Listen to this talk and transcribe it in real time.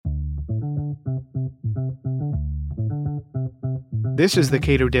This is the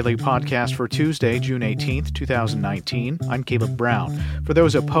Cato Daily Podcast for Tuesday, June 18th, 2019. I'm Caleb Brown. For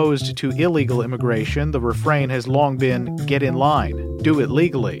those opposed to illegal immigration, the refrain has long been, get in line, do it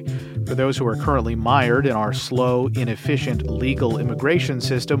legally. For those who are currently mired in our slow, inefficient legal immigration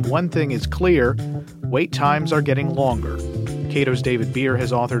system, one thing is clear: wait times are getting longer. Cato's David Beer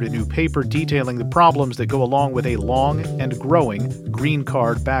has authored a new paper detailing the problems that go along with a long and growing green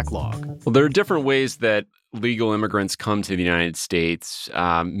card backlog. Well, there are different ways that legal immigrants come to the United States,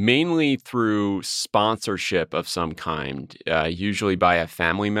 mainly through sponsorship of some kind, usually by a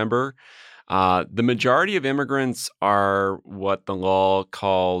family member. The majority of immigrants are what the law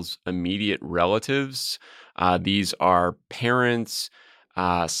calls immediate relatives. These are parents,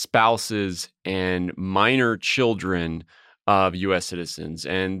 spouses, and minor children of U.S. citizens.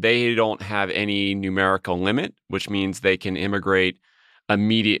 And they don't have any numerical limit, which means they can immigrate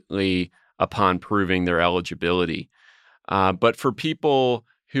immediately upon proving their eligibility. But for people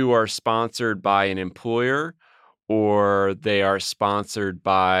who are sponsored by an employer or they are sponsored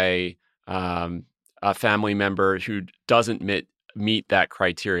by a family member who doesn't meet that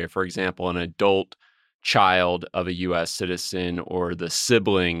criteria, for example, an adult child of a U.S. citizen or the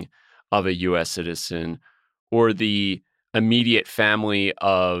sibling of a U.S. citizen or the immediate family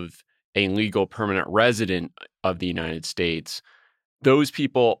of a legal permanent resident of the United States, those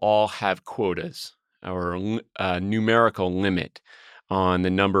people all have quotas or a numerical limit on the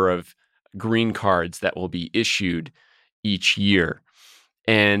number of green cards that will be issued each year.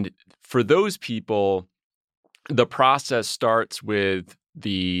 And for those people, the process starts with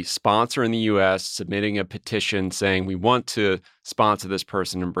the sponsor in the U.S. submitting a petition saying, we want to sponsor this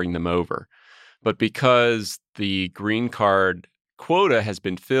person and bring them over. But because the green card quota has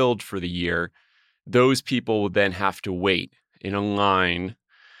been filled for the year, those people will then have to wait in a line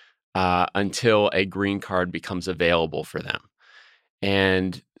until a green card becomes available for them.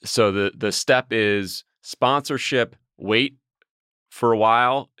 And so the step is sponsorship, wait for a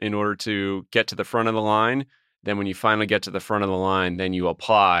while in order to get to the front of the line. Then when you finally get to the front of the line, then you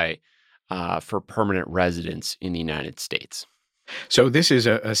apply for permanent residence in the United States. So this is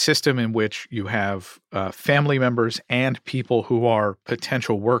a system in which you have family members and people who are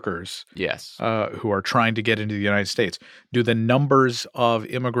potential workers, yes, who are trying to get into the United States. Do the numbers of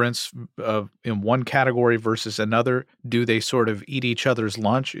immigrants in one category versus another, do they sort of eat each other's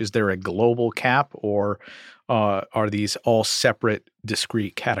lunch? Is there a global cap, or are these all separate,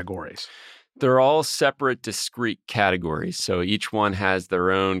 discrete categories? They're all separate, discrete categories. So each one has their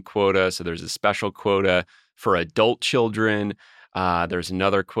own quota. So there's a special quota for adult children. There's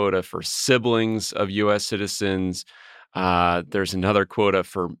another quota for siblings of U.S. citizens. There's another quota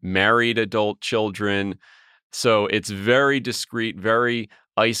for married adult children. So it's very discrete, very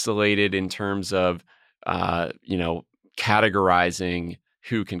isolated in terms of, categorizing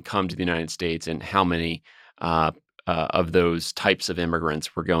who can come to the United States and how many of those types of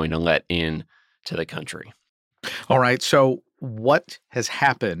immigrants we're going to let in to the country. All right. So what has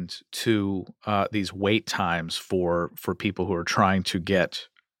happened to these wait times for people who are trying to get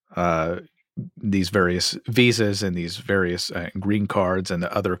these various visas and these various green cards and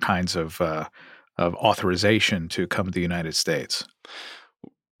the other kinds of authorization to come to the United States?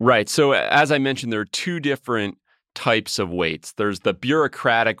 Right. So as I mentioned, there are two different types of waits. There's the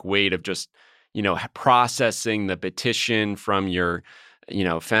bureaucratic wait of just, processing the petition from your,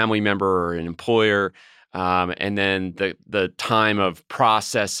 family member or an employer. And then the time of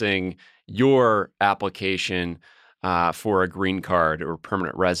processing your application for a green card or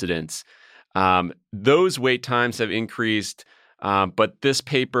permanent residence. Those wait times have increased, but this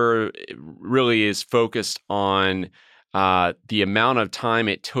paper really is focused on the amount of time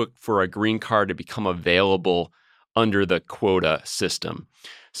it took for a green card to become available under the quota system.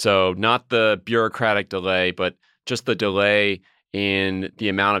 So not the bureaucratic delay, but just the delay in the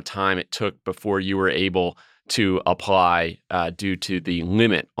amount of time it took before you were able to apply due to the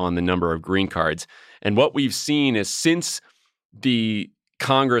limit on the number of green cards. And what we've seen is since the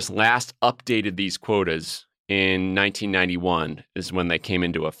Congress last updated these quotas in 1991 is when they came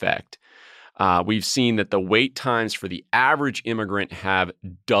into effect, we've seen that the wait times for the average immigrant have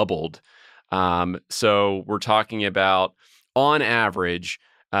doubled. So we're talking about, on average,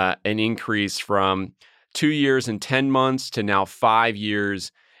 an increase from 2 years and 10 months to now 5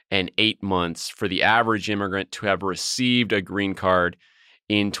 years and 8 months for the average immigrant to have received a green card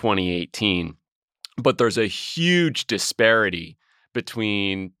in 2018. But there's a huge disparity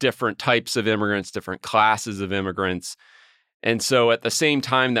between different types of immigrants, different classes of immigrants. And so at the same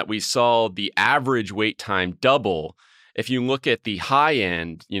time that we saw the average wait time double, if you look at the high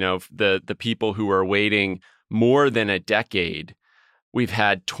end, the people who are waiting more than a decade, we've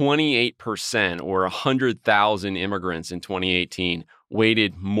had 28% or 100,000 immigrants in 2018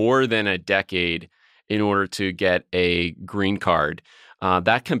 waited more than a decade in order to get a green card.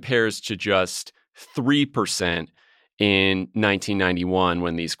 That compares to just 3% in 1991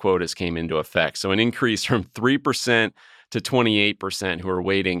 when these quotas came into effect. So an increase from 3% to 28% who are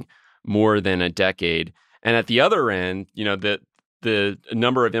waiting more than a decade. And at the other end, the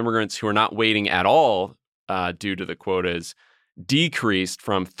number of immigrants who are not waiting at all due to the quotas decreased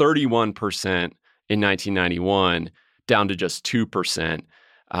from 31% in 1991 down to just 2%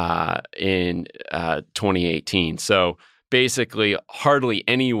 in 2018. So basically, hardly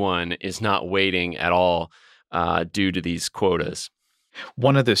anyone is not waiting at all due to these quotas.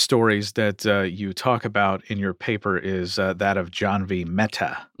 One of the stories that you talk about in your paper is that of Janvi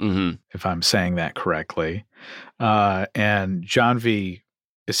Mehta, if I'm saying that correctly. And Janvi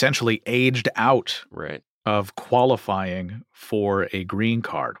essentially aged out of qualifying for a green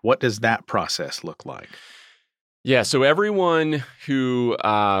card. What does that process look like? Yeah, so everyone who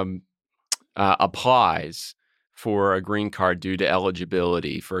applies for a green card due to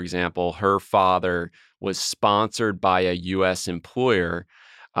eligibility, for example, her father was sponsored by a U.S. employer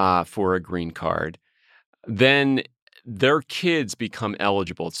for a green card, then their kids become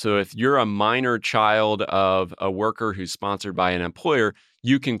eligible. So if you're a minor child of a worker who's sponsored by an employer,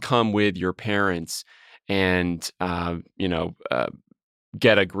 you can come with your parents and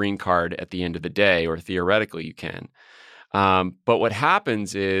get a green card at the end of the day, or theoretically you can. But what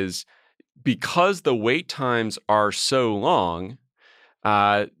happens is, because the wait times are so long,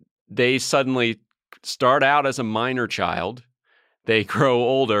 they suddenly start out as a minor child, they grow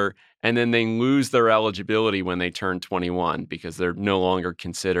older, and then they lose their eligibility when they turn 21 because they're no longer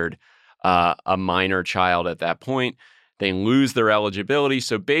considered a minor child at that point. They lose their eligibility.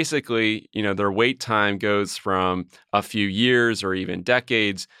 So basically, their wait time goes from a few years or even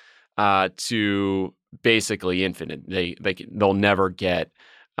decades to basically infinite. They'll never get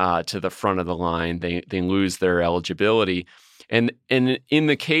to the front of the line. They lose their eligibility. And in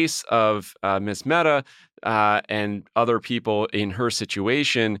the case of Ms. Mehta and other people in her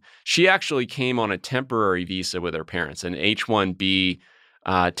situation, she actually came on a temporary visa with her parents, an H-1B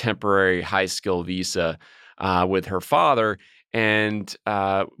temporary high-skill visa with her father. And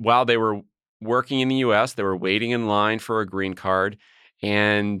while they were working in the U.S., they were waiting in line for a green card.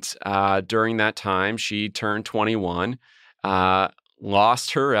 And during that time, she turned 21,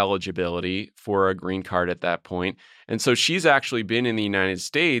 lost her eligibility for a green card at that point. And so she's actually been in the United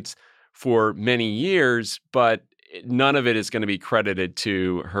States for many years, but none of it is going to be credited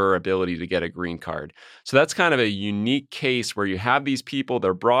to her ability to get a green card. So that's kind of a unique case where you have these people,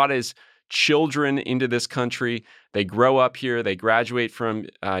 they're brought as children into this country. They grow up here, they graduate from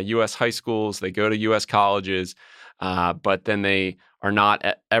U.S. high schools, they go to U.S. colleges, but then they are not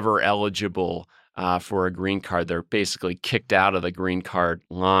ever eligible for a green card. They're basically kicked out of the green card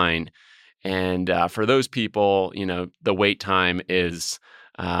line. And for those people, the wait time is,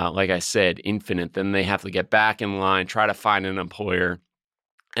 like I said, infinite. Then they have to get back in line, try to find an employer,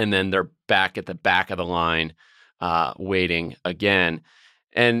 and then they're back at the back of the line waiting again.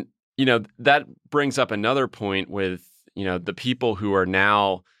 And, that brings up another point with, the people who are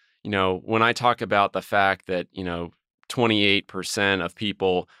now, when I talk about the fact that, 28% of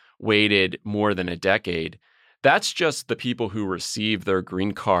people waited more than a decade, that's just the people who received their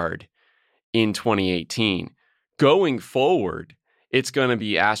green card in 2018. Going forward, it's going to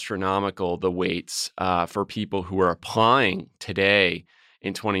be astronomical, the waits for people who are applying today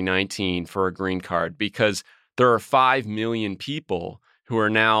in 2019 for a green card, because there are 5 million people who are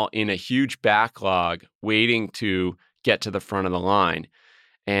now in a huge backlog waiting to get to the front of the line.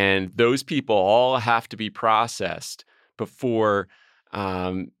 And those people all have to be processed before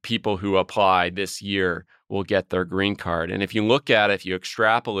people who apply this year will get their green card. And if you look at it, if you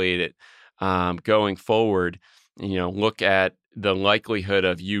extrapolate it going forward, look at the likelihood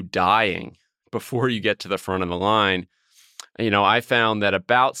of you dying before you get to the front of the line, I found that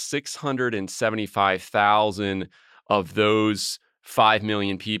about 675,000 of those 5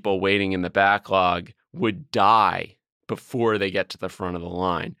 million people waiting in the backlog would die before they get to the front of the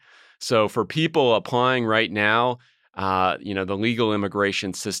line. So for people applying right now, the legal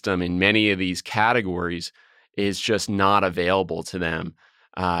immigration system in many of these categories is just not available to them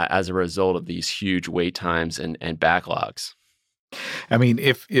as a result of these huge wait times and backlogs. I mean,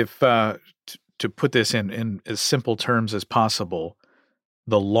 if to put this in as simple terms as possible,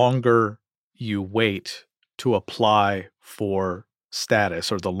 the longer you wait to apply for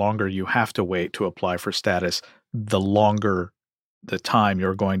status, or the longer you have to wait to apply for status, the longer the time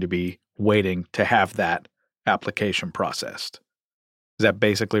you're going to be waiting to have that application processed. Is that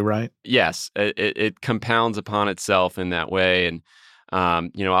basically right? Yes, it compounds upon itself in that way. And,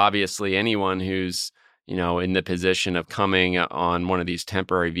 obviously anyone who's, in the position of coming on one of these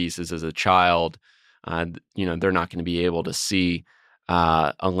temporary visas as a child, they're not going to be able to see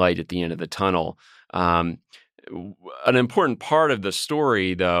a light at the end of the tunnel. An important part of the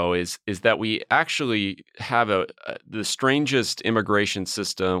story, though, is that we actually have the strangest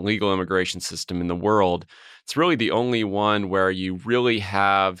legal immigration system in the world. It's really the only one where you really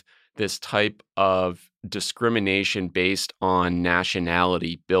have this type of discrimination based on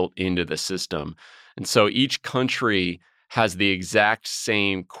nationality built into the system. And so each country has the exact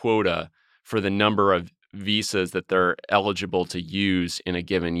same quota for the number of visas that they're eligible to use in a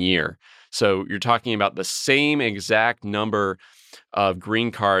given year. So you're talking about the same exact number of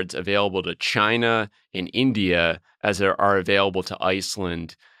green cards available to China and India as there are available to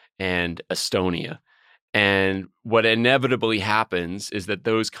Iceland and Estonia. And what inevitably happens is that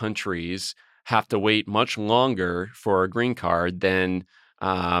those countries have to wait much longer for a green card than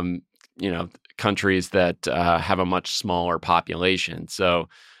countries that have a much smaller population. So,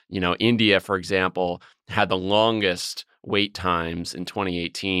 India, for example, had the longest wait times in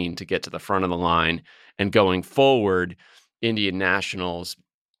 2018 to get to the front of the line. And going forward, Indian nationals,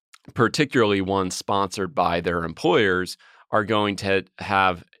 particularly ones sponsored by their employers, are going to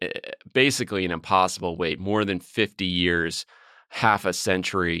have basically an impossible wait, more than 50 years, half a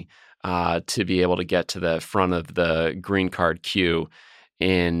century, to be able to get to the front of the green card queue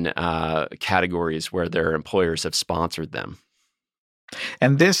in categories where their employers have sponsored them.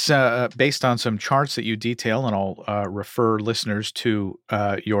 And this, based on some charts that you detail, and I'll refer listeners to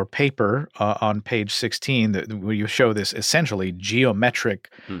your paper on page 16, where you show this essentially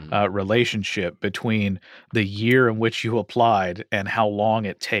geometric relationship between the year in which you applied and how long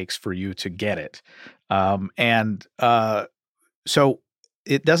it takes for you to get it. So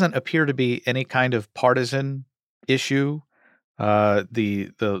it doesn't appear to be any kind of partisan issue.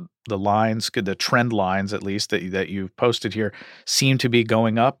 The lines, the trend lines at least that you've posted here, seem to be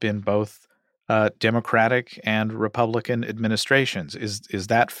going up in both Democratic and Republican administrations. Is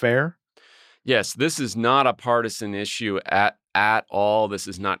that fair? Yes, this is not a partisan issue at all. This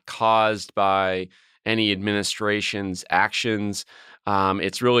is not caused by any administration's actions.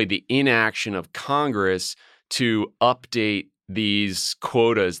 It's really the inaction of Congress to update these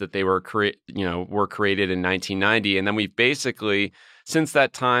quotas that they were created in 1990. And then we've basically, since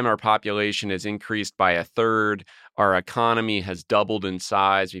that time, our population has increased by a third. Our economy has doubled in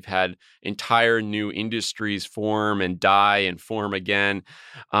size. We've had entire new industries form and die and form again.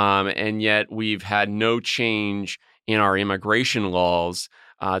 And yet we've had no change in our immigration laws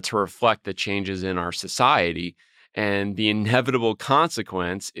to reflect the changes in our society. And the inevitable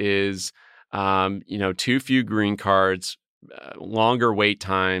consequence is, too few green cards, longer wait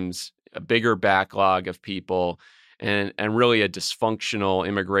times, a bigger backlog of people, and really a dysfunctional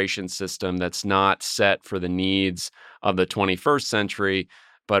immigration system that's not set for the needs of the 21st century,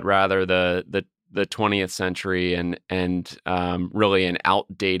 but rather the 20th century, and really an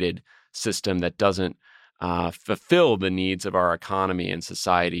outdated system that doesn't fulfill the needs of our economy and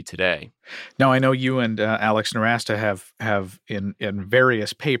society today. Now, I know you and Alex Nowrasteh have in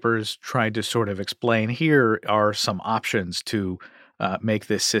various papers tried to sort of explain, here are some options to make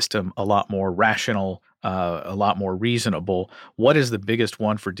this system a lot more rational, a lot more reasonable. What is the biggest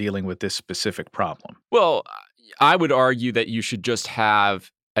one for dealing with this specific problem? Well, I would argue that you should just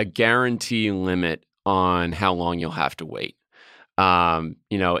have a guarantee limit on how long you'll have to wait.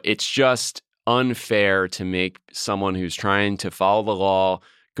 It's just unfair to make someone who's trying to follow the law,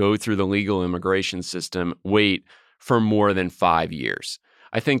 go through the legal immigration system, wait for more than 5 years.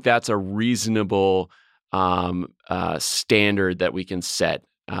 I think that's a reasonable standard that we can set.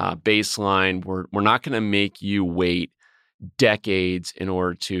 Baseline, we're not going to make you wait decades in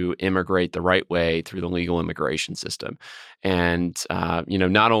order to immigrate the right way through the legal immigration system. And,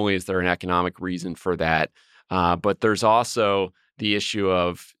 not only is there an economic reason for that, but there's also the issue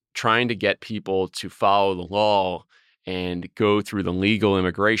of trying to get people to follow the law and go through the legal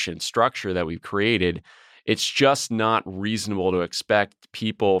immigration structure that we've created. It's just not reasonable to expect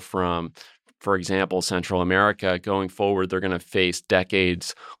people from, for example, Central America, going forward, they're going to face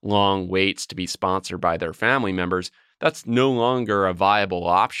decades-long waits to be sponsored by their family members. That's no longer a viable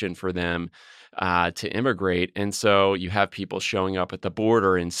option for them to immigrate. And so you have people showing up at the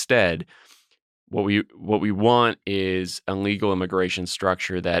border instead. What we want is a legal immigration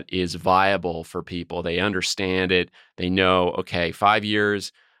structure that is viable for people. They understand it. They know, okay, 5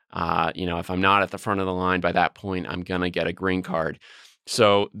 years, If I'm not at the front of the line by that point, I'm going to get a green card.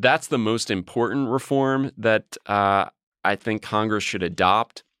 So that's the most important reform that I think Congress should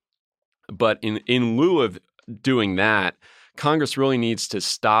adopt. But in lieu of doing that, Congress really needs to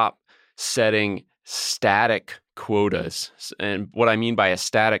stop setting static quotas. And what I mean by a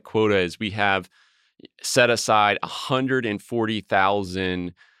static quota is we have set aside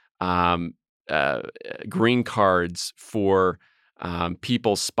 140,000 green cards for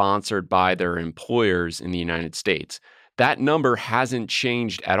people sponsored by their employers in the United States. That number hasn't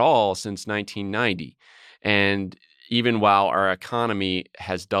changed at all since 1990. And even while our economy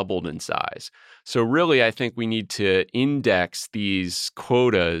has doubled in size. So really, I think we need to index these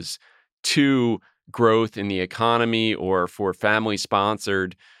quotas to growth in the economy, or for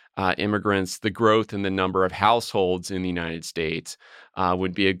family-sponsored immigrants, the growth in the number of households in the United States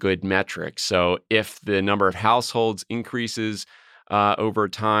would be a good metric. So if the number of households increases over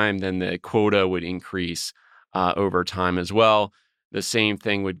time, then the quota would increase over time as well. The same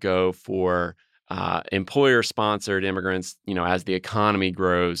thing would go for employer-sponsored immigrants. As the economy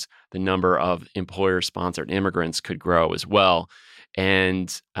grows, the number of employer-sponsored immigrants could grow as well.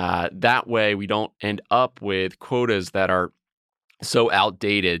 And that way, we don't end up with quotas that are so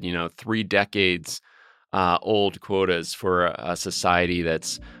outdated, 3 decades old quotas for a society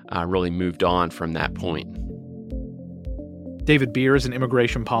that's really moved on from that point. David Bier is an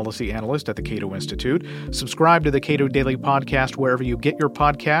immigration policy analyst at the Cato Institute. Subscribe to the Cato Daily Podcast wherever you get your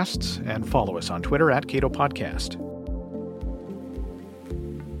podcasts, and follow us on Twitter @Cato Podcast.